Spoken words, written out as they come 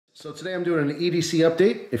So today I'm doing an EDC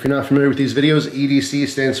update. If you're not familiar with these videos, EDC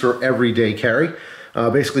stands for Everyday Carry.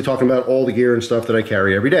 Basically talking about all the gear and stuff that I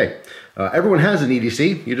carry every day. Everyone has an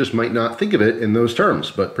EDC, you just might not think of it in those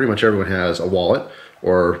terms, but pretty much everyone has a wallet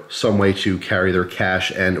or some way to carry their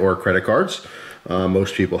cash and or credit cards.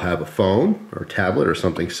 Most people have a phone or tablet or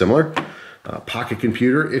something similar. Pocket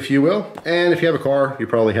computer, if you will. And if you have a car, you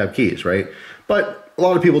probably have keys, right? But a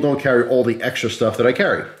lot of people don't carry all the extra stuff that I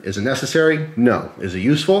carry. Is it necessary? No. Is it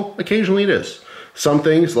useful? Occasionally it is. Some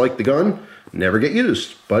things, like the gun, never get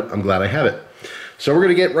used, but I'm glad I have it. So we're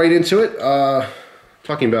gonna get right into it.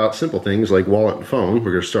 Talking about simple things like wallet and phone.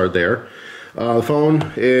 We're gonna start there. The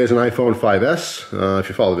phone is an iPhone 5S. If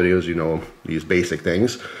you follow the videos, you know these basic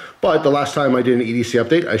things. But the last time I did an EDC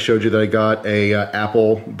update, I showed you that I got a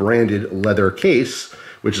Apple branded leather case,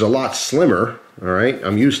 which is a lot slimmer, all right?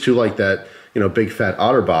 I'm used to like that, you know, big fat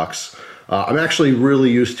OtterBox. I'm actually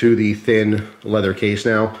really used to the thin leather case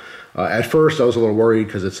now. At first I was a little worried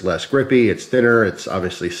because it's less grippy, it's thinner, it's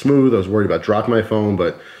obviously smooth. I was worried about dropping my phone,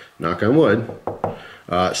 but knock on wood,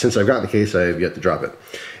 since I've gotten the case, I have yet to drop it.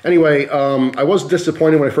 Anyway, I was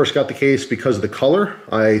disappointed when I first got the case because of the color.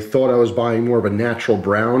 I thought I was buying more of a natural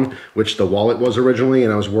brown, which the wallet was originally,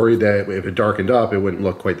 and I was worried that if it darkened up, it wouldn't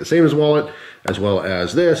look quite the same as wallet, as well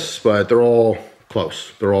as this, but they're all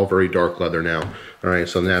close. They're all very dark leather now. All right,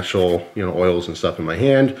 so natural, you know, oils and stuff in my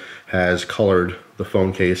hand has colored the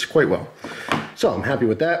phone case quite well. So I'm happy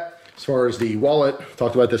with that. As far as the wallet,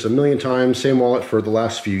 talked about this a million times, same wallet for the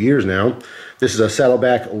last few years now. This is a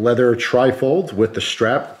Saddleback Leather trifold with the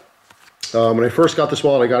strap. When I first got this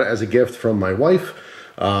wallet, I got it as a gift from my wife.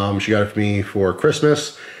 She got it for me for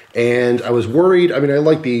Christmas. And I was worried, I mean, I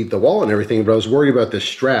like the wallet and everything, but I was worried about this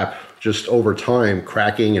strap just over time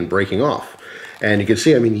cracking and breaking off. And you can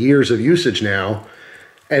see, I mean, years of usage now,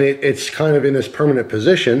 and it's kind of in this permanent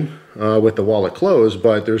position with the wallet closed,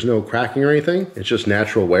 but there's no cracking or anything. It's just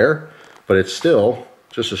natural wear, but it's still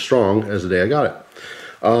just as strong as the day I got it.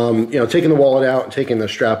 You know, taking the wallet out and taking the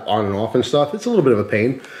strap on and off and stuff, it's a little bit of a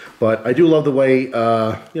pain, but I do love the way, you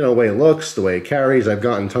know, the way it looks, the way it carries. I've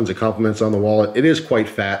gotten tons of compliments on the wallet. It is quite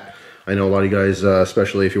fat. I know a lot of you guys,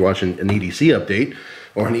 especially if you're watching an EDC update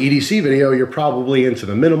or an EDC video, you're probably into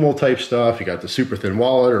the minimal type stuff. You got the super thin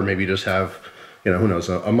wallet, or maybe you just have, you know, who knows,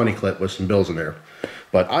 a money clip with some bills in there.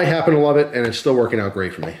 But I happen to love it, and it's still working out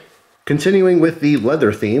great for me. Continuing with the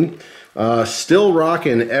leather theme, still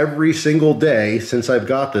rocking every single day since I've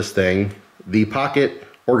got this thing, the pocket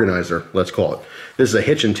organizer, let's call it. This is a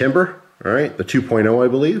Hhitch and Timber, all right, the 2.0, I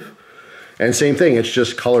believe. And same thing, it's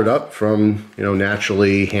just colored up from, you know,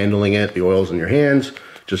 naturally handling it, the oils in your hands,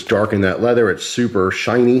 just darken that leather. It's super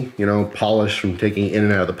shiny, you know, polished from taking it in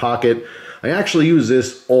and out of the pocket. I actually use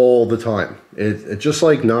this all the time. It's just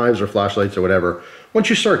like knives or flashlights or whatever. Once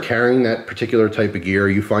you start carrying that particular type of gear,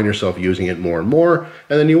 you find yourself using it more and more,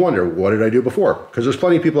 and then you wonder, what did I do before? Because there's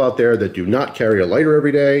plenty of people out there that do not carry a lighter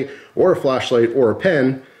every day, or a flashlight, or a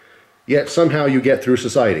pen, yet somehow you get through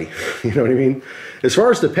society. You know what I mean? As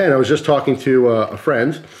far as the pen, I was just talking to a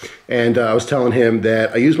friend, and I was telling him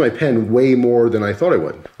that I use my pen way more than I thought I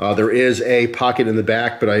would. There is a pocket in the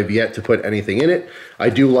back, but I've yet to put anything in it. I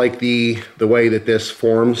do like the way that this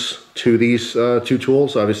forms to these two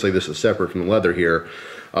tools. Obviously, this is separate from the leather here.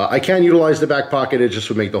 I can utilize the back pocket. It just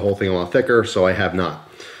would make the whole thing a lot thicker, so I have not.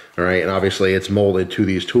 All right, and obviously it's molded to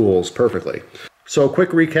these tools perfectly. So quick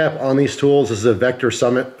recap on these tools. This is a Vector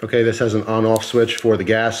Summit. Okay, this has an on-off switch for the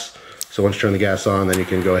gas. So once you turn the gas on, then you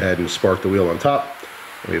can go ahead and spark the wheel on top.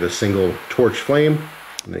 We have a single torch flame,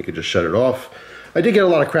 and then you can just shut it off. I did get a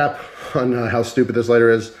lot of crap on how stupid this lighter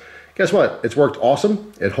is. Guess what? It's worked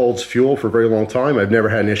awesome. It holds fuel for a very long time. I've never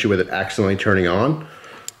had an issue with it accidentally turning on.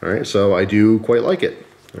 All right, so I do quite like it.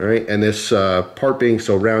 All right, and this part being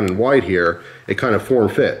so round and wide here, it kind of form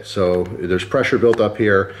fit. So there's pressure built up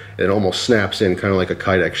here, and it almost snaps in kind of like a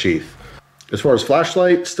Kydex sheath. As far as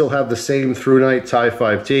flashlight, still have the same ThruNite Ti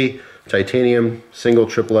 5T, titanium, single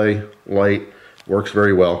AAA light, works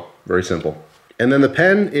very well, very simple. And then the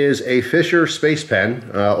pen is a Fisher Space Pen,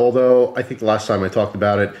 although I think the last time I talked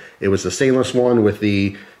about it, it was the stainless one with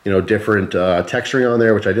the, you know, different texturing on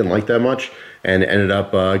there, which I didn't like that much, and ended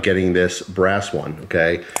up getting this brass one,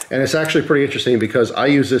 okay? And it's actually pretty interesting because I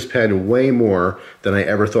use this pen way more than I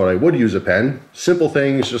ever thought I would use a pen. Simple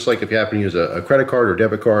things, just like if you happen to use a credit card or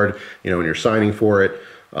debit card, you know, when you're signing for it,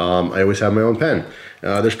 I always have my own pen.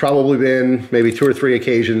 There's probably been maybe 2 or 3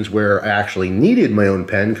 occasions where I actually needed my own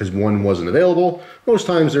pen because one wasn't available. Most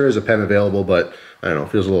times there is a pen available, but I don't know,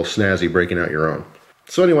 it feels a little snazzy breaking out your own.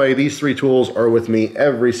 So anyway, these 3 tools are with me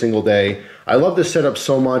every single day. I love this setup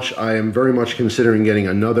so much, I am very much considering getting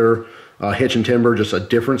another Hhitch and timber, just a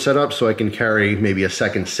different setup, so I can carry maybe a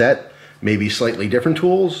second set, maybe slightly different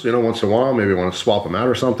tools, you know, once in a while. Maybe I want to swap them out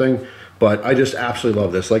or something. But I just absolutely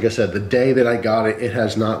love this. Like I said, the day that I got it, it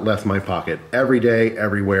has not left my pocket. Every day,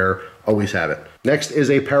 everywhere, always have it. Next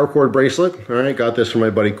is a paracord bracelet. All right, got this from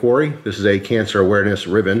my buddy Corey. This is a cancer awareness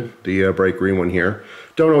ribbon, the bright green one here.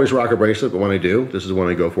 Don't always rock a bracelet, but when I do, this is the one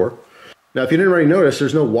I go for. Now, if you didn't already notice,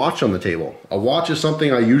 there's no watch on the table. A watch is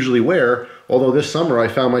something I usually wear, although this summer I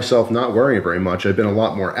found myself not wearing it very much. I've been a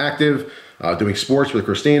lot more active, doing sports with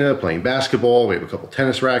Christina, playing basketball. We have a couple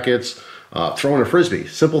tennis rackets, throwing a frisbee,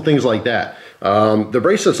 simple things like that. The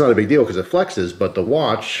bracelet's not a big deal because it flexes, but the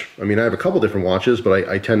watch, I mean, I have a couple different watches, but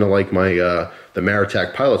I tend to like my the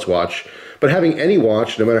Microtech Pilot's watch. But having any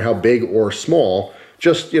watch, no matter how big or small,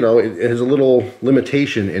 just, you know, it has a little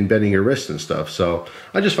limitation in bending your wrists and stuff. So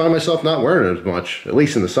I just find myself not wearing it as much, at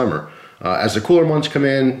least in the summer. As the cooler months come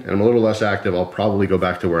in and I'm a little less active, I'll probably go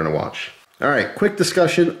back to wearing a watch. All right, quick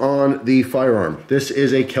discussion on the firearm. This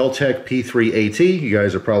is a Kel-Tec P3AT. You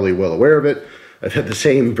guys are probably well aware of it. I've had the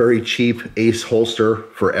same very cheap Ace holster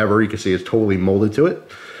forever. You can see it's totally molded to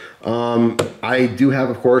it. I do have,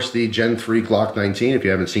 of course, the Gen 3 Glock 19, if you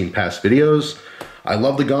haven't seen past videos. I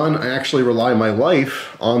love the gun. I actually rely my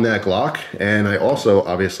life on that Glock, and I also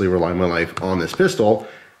obviously rely my life on this pistol.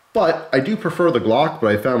 But I do prefer the Glock,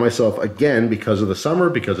 but I found myself, again, because of the summer,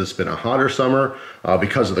 because it's been a hotter summer,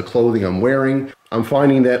 because of the clothing I'm wearing, I'm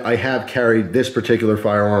finding that I have carried this particular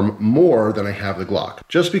firearm more than I have the Glock,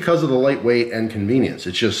 just because of the lightweight and convenience.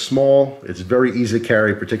 It's just small, it's very easy to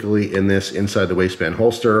carry, particularly in this inside the waistband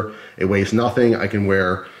holster. It weighs nothing. I can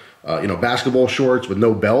wear you know, basketball shorts with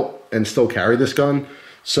no belt and still carry this gun.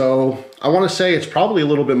 So I want to say it's probably a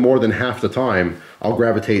little bit more than half the time I'll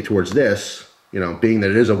gravitate towards this, you know, being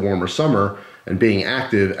that it is a warmer summer and being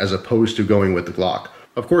active as opposed to going with the Glock.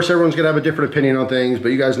 Of course, everyone's gonna have a different opinion on things, but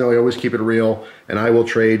you guys know I always keep it real, and I will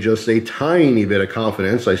trade just a tiny bit of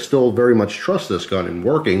confidence. I still very much trust this gun in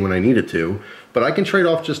working when I need it to, but I can trade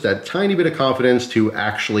off just that tiny bit of confidence to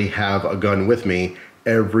actually have a gun with me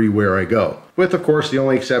everywhere I go. With, of course, the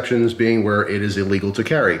only exceptions being where it is illegal to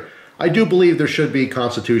carry. I do believe there should be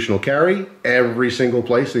constitutional carry every single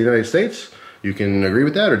place in the United States. You can agree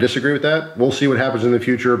with that or disagree with that. We'll see what happens in the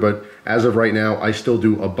future, but as of right now, I still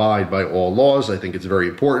do abide by all laws. I think it's very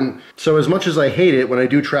important. So as much as I hate it, when I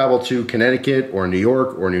do travel to Connecticut or New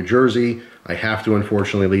York or New Jersey, I have to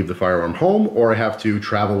unfortunately leave the firearm home, or I have to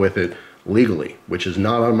travel with it legally, which is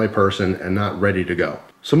not on my person and not ready to go.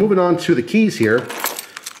 So moving on to the keys here.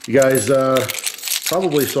 You guys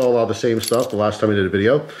probably saw a lot of the same stuff the last time I did a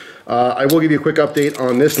video. I will give you a quick update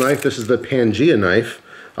on this knife. This is the Pangea knife.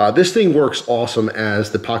 This thing works awesome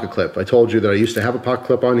as the pocket clip. I told you that I used to have a pocket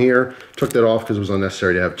clip on here, took that off because it was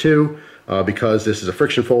unnecessary to have two, because this is a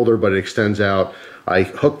friction folder, but it extends out. I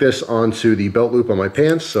hook this onto the belt loop on my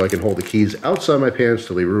pants so I can hold the keys outside my pants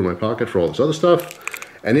to leave room in my pocket for all this other stuff.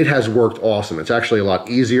 And it has worked awesome. It's actually a lot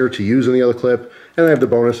easier to use than the other clip, and I have the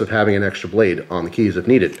bonus of having an extra blade on the keys if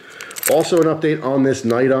needed. Also an update on this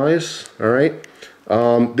Night Eyes, all right?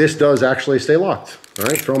 This does actually stay locked, all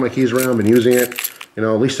right? Throw my keys around, been using it, you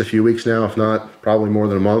know, at least a few weeks now, if not probably more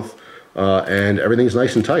than a month, and everything's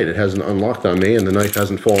nice and tight. It hasn't unlocked on me, and the knife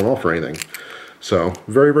hasn't fallen off or anything. So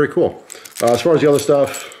very, very cool. As far as the other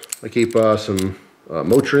stuff, I keep some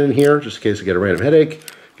Motrin in here, just in case I get a random headache.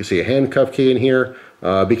 You can see a handcuff key in here.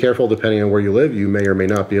 Be careful, depending on where you live, you may or may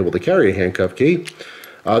not be able to carry a handcuff key.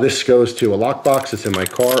 This goes to a lockbox. It's in my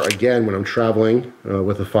car. Again, when I'm traveling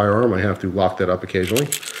with a firearm, I have to lock that up occasionally.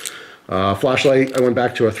 Flashlight, I went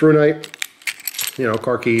back to a through night. You know,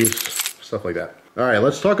 car keys, stuff like that. All right,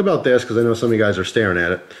 let's talk about this because I know some of you guys are staring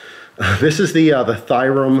at it. This is the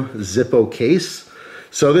Thyrm Zippo case.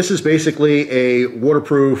 So this is basically a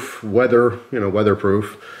waterproof,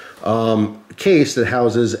 weatherproof case that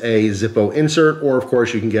houses a Zippo insert, or of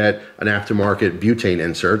course you can get an aftermarket butane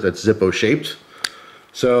insert that's Zippo shaped.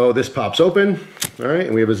 So this pops open, all right,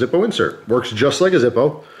 and we have a Zippo insert. Works just like a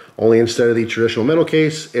Zippo, only instead of the traditional metal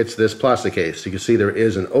case, it's this plastic case. You can see there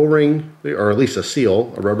is an O-ring, or at least a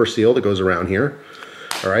seal, a rubber seal that goes around here.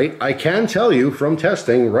 All right, I can tell you from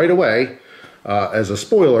testing right away, as a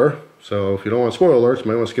spoiler, so if you don't want spoiler alerts,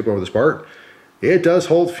 you might want to skip over this part, it does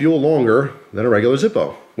hold fuel longer than a regular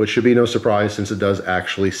Zippo, which should be no surprise since it does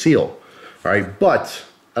actually seal. All right, but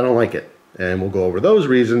I don't like it, and we'll go over those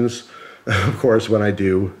reasons, of course, when I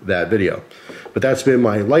do that video. But that's been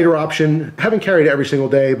my lighter option. I haven't carried it every single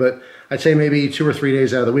day, but I'd say maybe 2 or 3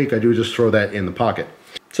 days out of the week, I do just throw that in the pocket.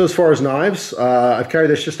 So as far as knives, I've carried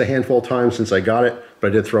this just a handful of times since I got it, but I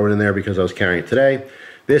did throw it in there because I was carrying it today.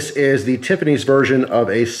 This is the Tiffany's version of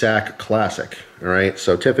a SAC Classic, all right?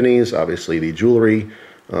 So Tiffany's, obviously the jewelry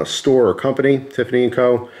store or company, Tiffany &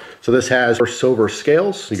 Co. So this has silver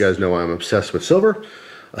scales. You guys know I'm obsessed with silver.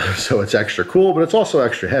 So it's extra cool, but it's also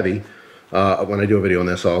extra heavy. When I do a video on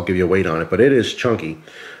this, I'll give you a weight on it, but it is chunky.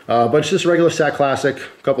 But it's just regular SAT Classic.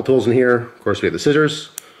 A couple tools in here. Of course, we have the scissors.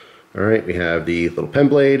 All right, we have the little pen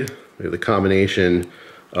blade. We have the combination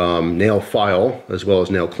nail file as well as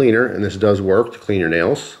nail cleaner, and this does work to clean your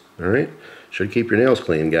nails. All right, should keep your nails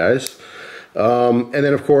clean, guys. And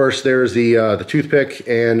then, of course, there's the toothpick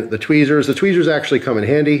and the tweezers. The tweezers actually come in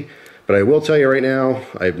handy, but I will tell you right now,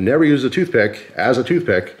 I've never used a toothpick as a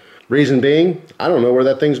toothpick. Reason being, I don't know where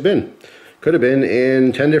that thing's been. Could have been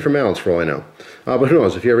in 10 different mouths for all I know. But who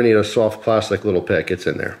knows, if you ever need a soft plastic little pick, it's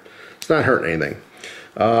in there. It's not hurting anything.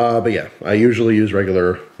 But yeah, I usually use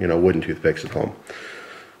regular, wooden toothpicks at home.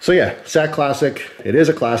 So yeah, SAT Classic, it is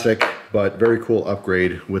a classic, but very cool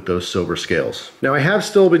upgrade with those silver scales. Now I have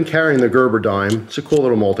still been carrying the Gerber dime. It's a cool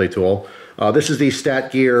little multi-tool. This is the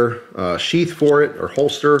Stat Gear sheath for it, or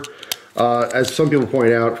holster. As some people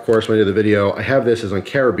point out, of course, when I did the video, I have this as a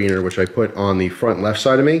carabiner, which I put on the front left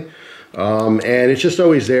side of me. And it's just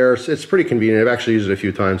always there. It's pretty convenient. I've actually used it a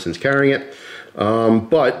few times since carrying it.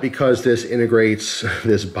 But because this integrates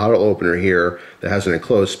this bottle opener here that has an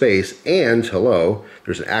enclosed space, and hello,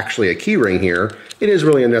 there's actually a key ring here, it is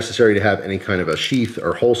really unnecessary to have any kind of a sheath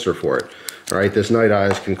or holster for it. All right, this Night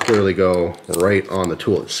Eyes can clearly go right on the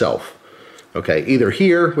tool itself. Okay, either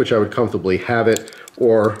here, which I would comfortably have it,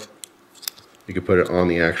 or you could put it on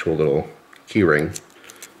the actual little key ring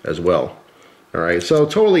as well. All right, so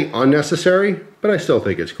totally unnecessary, but I still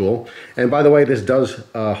think it's cool. And by the way, this does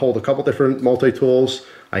hold a couple different multi-tools.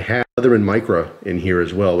 I have Leather and Micra in here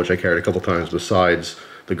as well, which I carried a couple times besides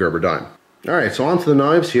the Gerber dime. All right, so onto the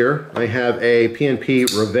knives here. I have a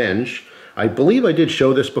PMP Revenge. I believe I did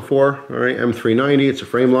show this before. All right, M390, it's a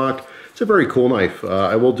frame lock. It's a very cool knife.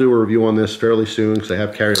 I will do a review on this fairly soon because I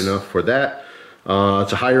have carried enough for that.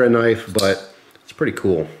 It's a higher end knife, but it's pretty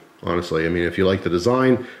cool, honestly. I mean, if you like the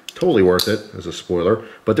design, totally worth it as a spoiler.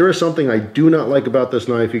 But there is something I do not like about this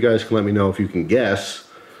knife. You guys can let me know if you can guess.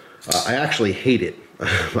 I actually hate it.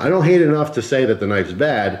 I don't hate it enough to say that the knife's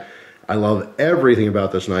bad. I love everything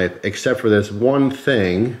about this knife except for this one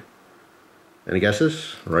thing. Any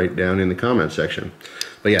guesses? Write down in the comment section.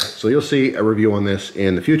 But yeah, so you'll see a review on this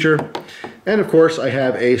in the future. And of course, I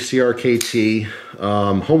have a CRKT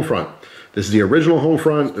Homefront. This is the original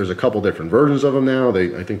Homefront. There's a couple different versions of them now.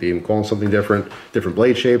 I think they even call them something different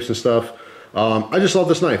blade shapes and stuff. I just love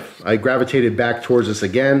this knife. I gravitated back towards this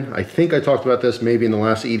again. I think I talked about this maybe in the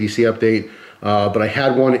last EDC update, but I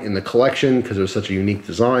had one in the collection because it was such a unique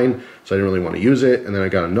design, so I didn't really want to use it. And then I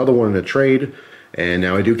got another one in a trade, and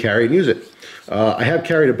now I do carry it and use it. I have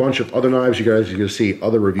carried a bunch of other knives you guys are going to see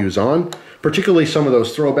other reviews on, particularly some of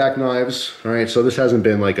those throwback knives. All right, so this hasn't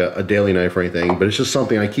been like a daily knife or anything, but it's just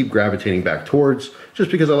something I keep gravitating back towards just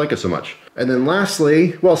because I like it so much. And then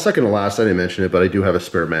lastly, well, second to last, I didn't mention it, but I do have a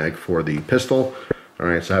spare mag for the pistol. All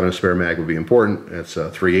right, so having a spare mag would be important. That's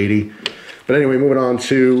 380. But anyway, moving on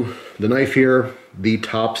to the knife here, the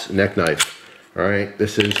Tops neck knife. All right,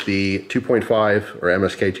 this is the 2.5, or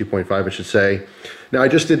MSK 2.5, I should say. Now, I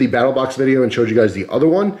just did the battle box video and showed you guys the other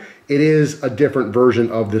one. It is a different version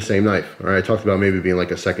of the same knife. All right, I talked about maybe being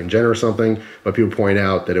like a second gen or something, but people point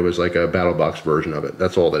out that it was like a battle box version of it.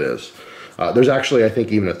 That's all that is. There's actually, I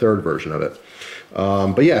think, even a third version of it.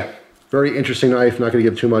 But yeah, very interesting knife. Not going to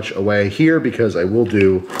give too much away here because I will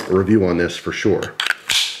do a review on this for sure.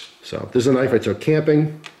 So this is a knife I took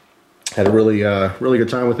camping. Had a really good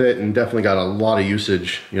time with it, and definitely got a lot of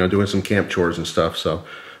usage, doing some camp chores and stuff. So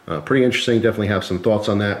pretty interesting. Definitely have some thoughts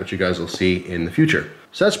on that, which you guys will see in the future.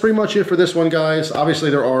 So that's pretty much it for this one, guys. Obviously,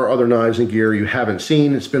 there are other knives and gear you haven't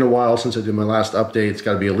seen. It's been a while since I did my last update. It's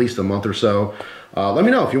got to be at least a month or so. Let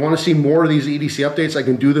me know if you want to see more of these EDC updates. I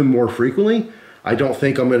can do them more frequently. I don't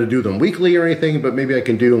think I'm going to do them weekly or anything, but maybe I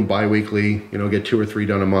can do them bi-weekly, get 2 or 3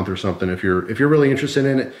 done a month or something. If you're really interested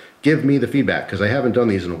in it, give me the feedback, because I haven't done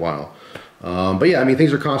these in a while. But yeah, I mean,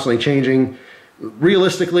 things are constantly changing.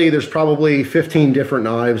 Realistically, there's probably 15 different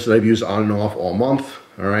knives that I've used on and off all month.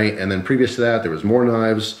 All right, and then previous to that, there was more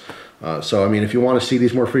knives. So I mean, if you want to see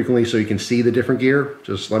these more frequently so you can see the different gear,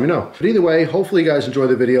 just let me know. But either way, hopefully you guys enjoy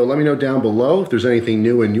the video. Let me know down below if there's anything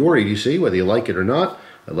new in your EDC, whether you like it or not.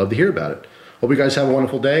 I'd love to hear about it. Hope you guys have a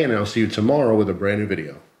wonderful day, and I'll see you tomorrow with a brand new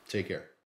video. Take care.